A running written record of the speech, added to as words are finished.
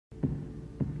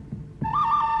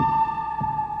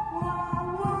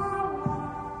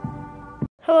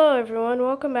Hello everyone,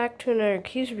 welcome back to another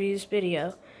Keys Reviews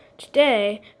video.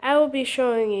 Today, I will be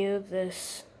showing you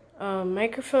this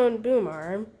microphone boom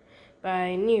arm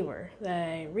by Neewer that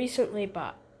I recently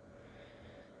bought.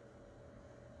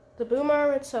 The boom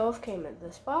arm itself came in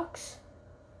this box,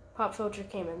 pop filter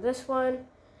came in this one,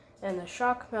 and the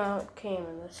shock mount came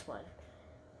in this one.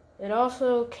 It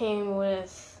also came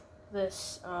with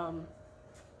this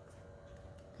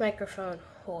microphone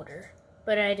holder,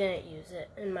 but I didn't use it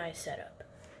in my setup.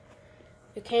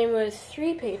 It came with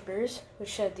 3 papers,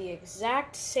 which said the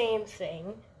exact same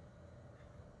thing.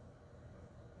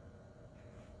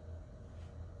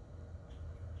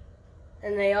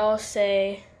 And they all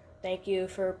say, thank you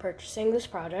for purchasing this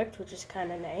product, which is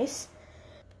kind of nice.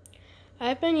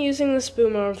 I've been using this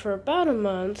boom arm for about a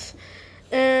month,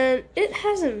 and it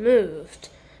hasn't moved,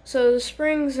 so the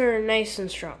springs are nice and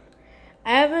strong.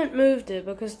 I haven't moved it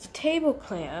because the table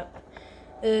clamp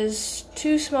is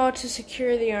too small to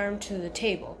secure the arm to the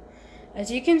table.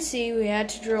 As you can see, we had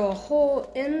to drill a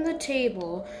hole in the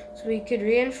table so we could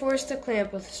reinforce the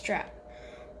clamp with a strap.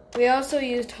 We also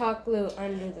used hot glue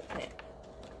under the clamp.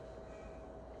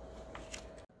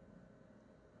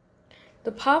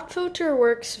 The pop filter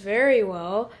works very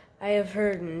well. I have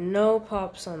heard no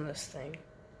pops on this thing.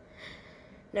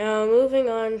 Now moving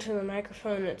on to the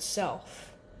microphone itself.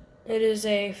 It is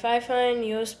a Fifine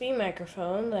USB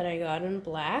microphone that I got in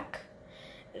black.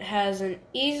 It has an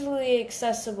easily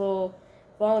accessible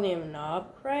volume knob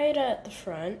right at the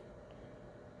front.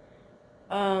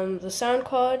 The sound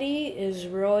quality is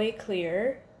really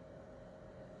clear,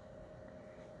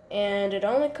 and it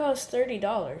only cost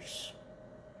 $30.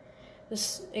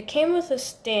 It came with a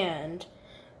stand,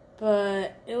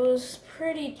 but it was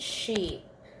pretty cheap.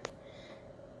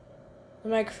 The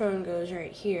microphone goes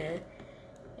right here.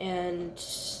 And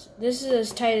this is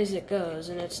as tight as it goes,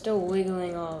 and it's still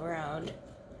wiggling all around.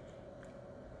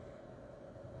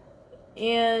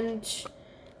 And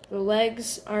the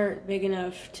legs aren't big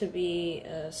enough to be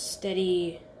a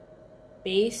steady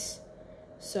base,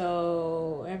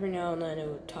 so every now and then it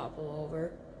would topple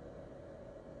over.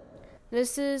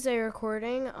 This is a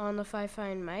recording on the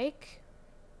Fifine mic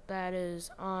that is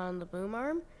on the boom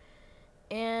arm.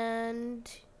 And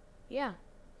yeah,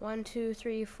 1, 2,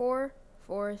 3, 4.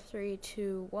 4, 3,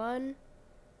 2, 1.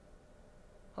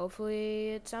 Hopefully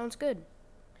it sounds good.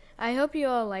 I hope you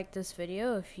all liked this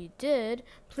video. If you did,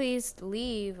 please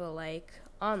leave a like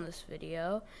on this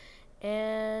video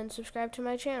and subscribe to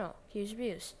my channel, Keys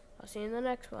Reviews. I'll see you in the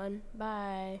next one.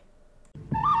 Bye.